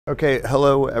Okay,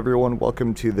 hello everyone.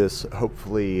 Welcome to this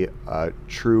hopefully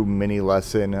true mini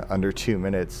lesson under 2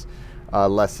 minutes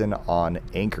lesson on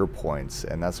anchor points,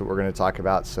 and that's what we're going to talk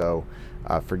about. So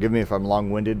forgive me if I'm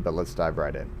long-winded, but let's dive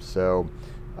right in. So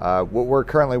what we're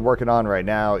currently working on right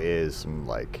now is some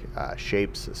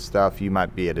shapes, stuff. You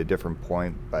might be at a different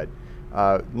point, but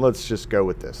let's just go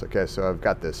with this. Okay, so I've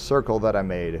got this circle that I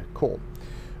made. Cool.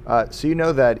 So you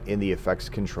know that in the effects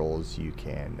controls you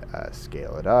can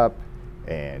scale it up,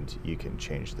 and you can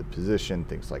change the position,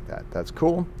 things like that. That's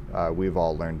cool. We've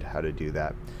all learned how to do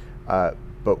that.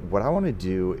 But what I want to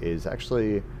do is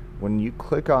actually, when you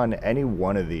click on any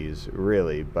one of these,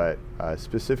 really, but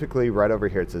specifically right over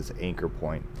here it says anchor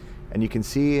point. And you can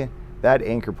see that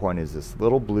anchor point is this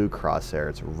little blue crosshair.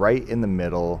 It's right in the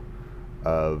middle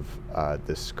of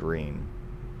the screen.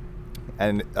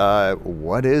 And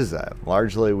what is that?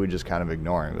 Largely we just kind of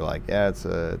ignore it. We're like, yeah, it's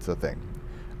a thing.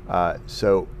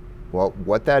 Well,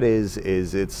 what that is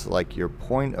it's like your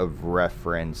point of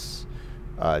reference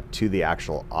to the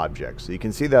actual object. So you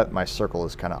can see that my circle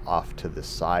is kind of off to the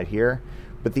side here,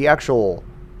 but the actual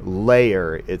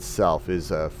layer itself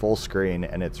is full screen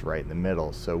and it's right in the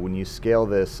middle. So when you scale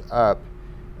this up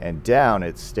and down,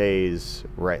 it stays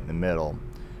right in the middle.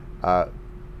 But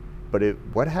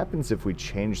what happens if we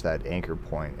change that anchor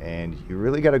point? And you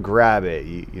really got to grab it.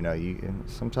 You know,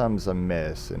 sometimes I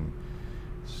miss, and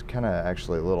it's kind of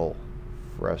actually a little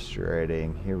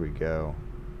frustrating. Here we go.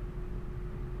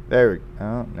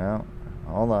 Oh, no.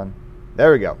 Hold on.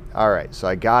 There we go. All right, so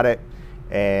I got it.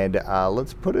 And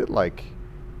let's put it like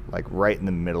right in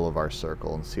the middle of our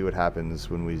circle and see what happens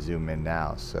when we zoom in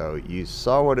now. So you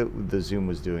saw what the zoom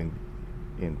was doing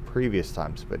in previous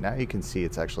times, but now you can see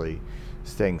it's actually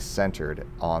staying centered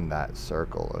on that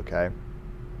circle, okay?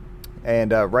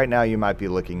 And right now you might be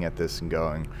looking at this and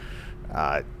going,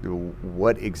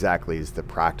 what exactly is the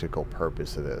practical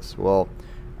purpose of this? Well,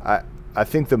 I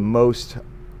think the most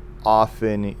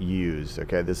often used,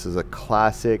 okay, this is a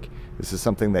classic, this is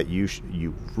something that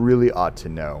you really ought to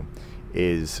know,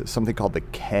 is something called the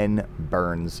Ken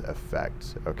Burns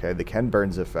effect, okay? The Ken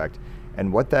Burns effect.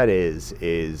 And what that is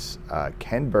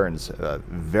Ken Burns, a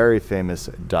very famous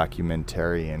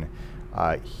documentarian,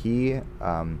 he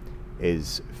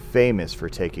is famous for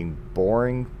taking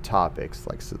boring topics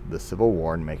like the Civil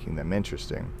War and making them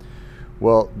interesting.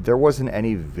 Well, there wasn't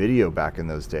any video back in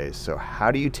those days, so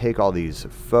how do you take all these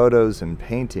photos and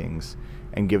paintings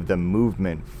and give them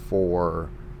movement for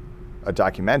a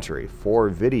documentary, for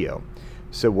video?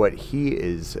 So what he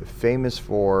is famous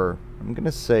for, I'm going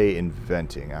to say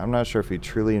inventing, I'm not sure if he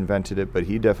truly invented it, but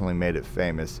he definitely made it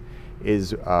famous,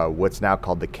 is what's now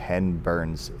called the Ken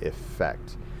Burns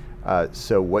effect.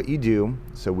 So what you do,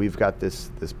 so we've got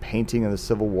this painting of the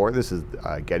Civil War. This is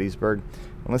Gettysburg.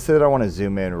 And let's say that I want to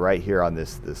zoom in right here on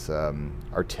this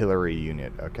artillery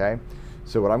unit, okay?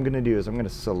 So what I'm going to do is I'm going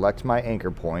to select my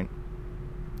anchor point,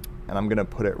 and I'm going to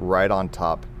put it right on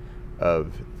top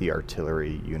of the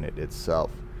artillery unit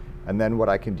itself. And then what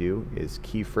I can do is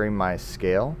keyframe my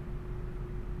scale.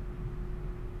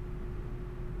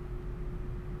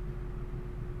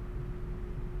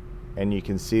 And you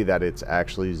can see that it's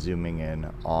actually zooming in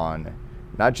on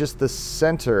not just the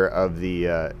center of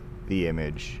the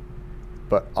image,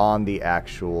 but on the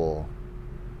actual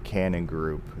cannon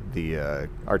group, the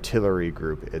artillery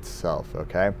group itself,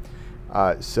 okay?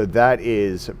 So that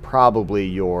is probably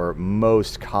your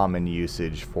most common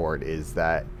usage for it, is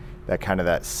that kind of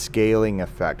that scaling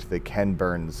effect, the Ken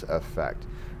Burns effect.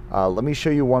 Let me show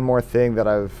you one more thing that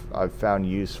I've found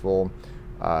useful.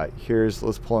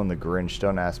 Let's pull in the Grinch.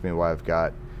 Don't ask me why I've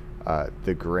got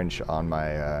the Grinch on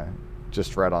my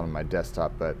just right on my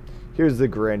desktop, but here's the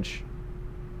Grinch,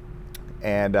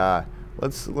 and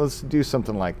let's do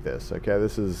something like this. Okay,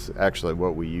 this is actually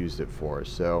what we used it for.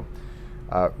 So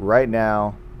right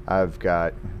now I've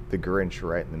got the Grinch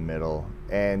right in the middle,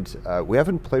 and we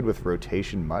haven't played with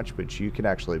rotation much, but you can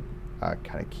actually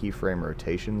kind of keyframe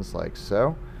rotations like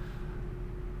so.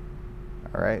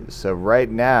 All right, so right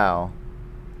now,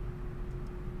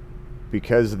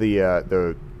 because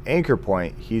the anchor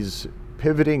point, he's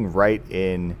pivoting right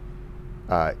in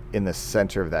the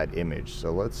center of that image.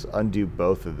 So let's undo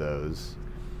both of those,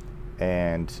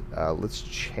 and let's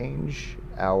change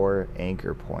our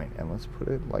anchor point, and let's put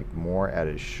it like more at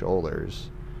his shoulders,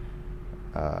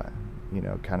 you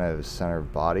know, kind of center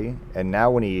of body. And now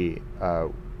when he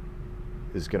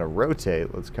is going to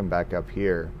rotate, let's come back up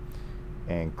here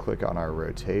and click on our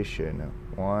rotation.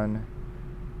 1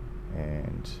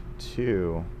 and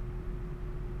 2.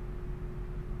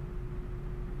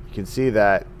 You can see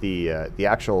that the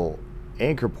actual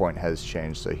anchor point has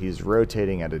changed, so he's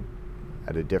rotating at a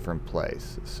at a different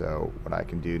place. So what I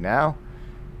can do now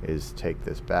is take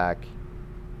this back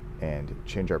and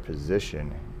change our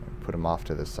position and put them off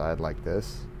to the side like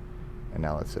this. And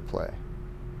now let's hit play.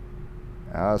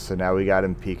 So now we got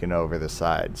him peeking over the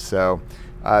side. So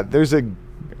there's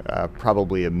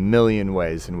probably a million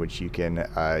ways in which you can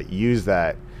use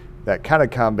that kind of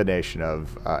combination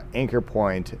of anchor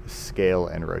point, scale,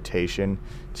 and rotation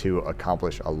to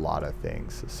accomplish a lot of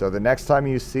things. So the next time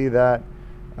you see that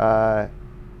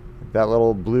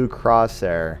little blue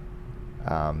crosshair,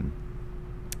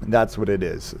 that's what it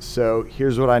is. So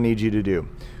here's what I need you to do.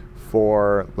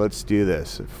 Let's do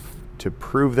this. To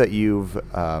prove that you've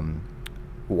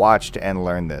watched and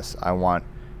learned this, I want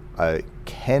a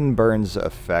Ken Burns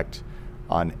effect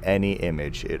on any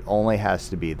image. It only has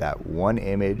to be that one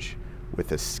image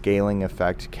with a scaling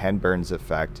effect, Ken Burns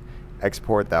effect.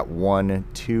 Export that 1,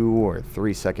 2, or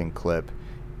 3 second clip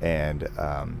and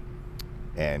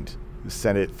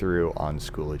send it through on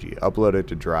Schoology. Upload it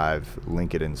to Drive,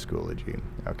 link it in Schoology.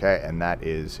 Okay, and that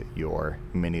is your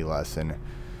mini lesson.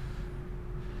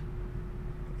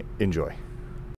 Enjoy.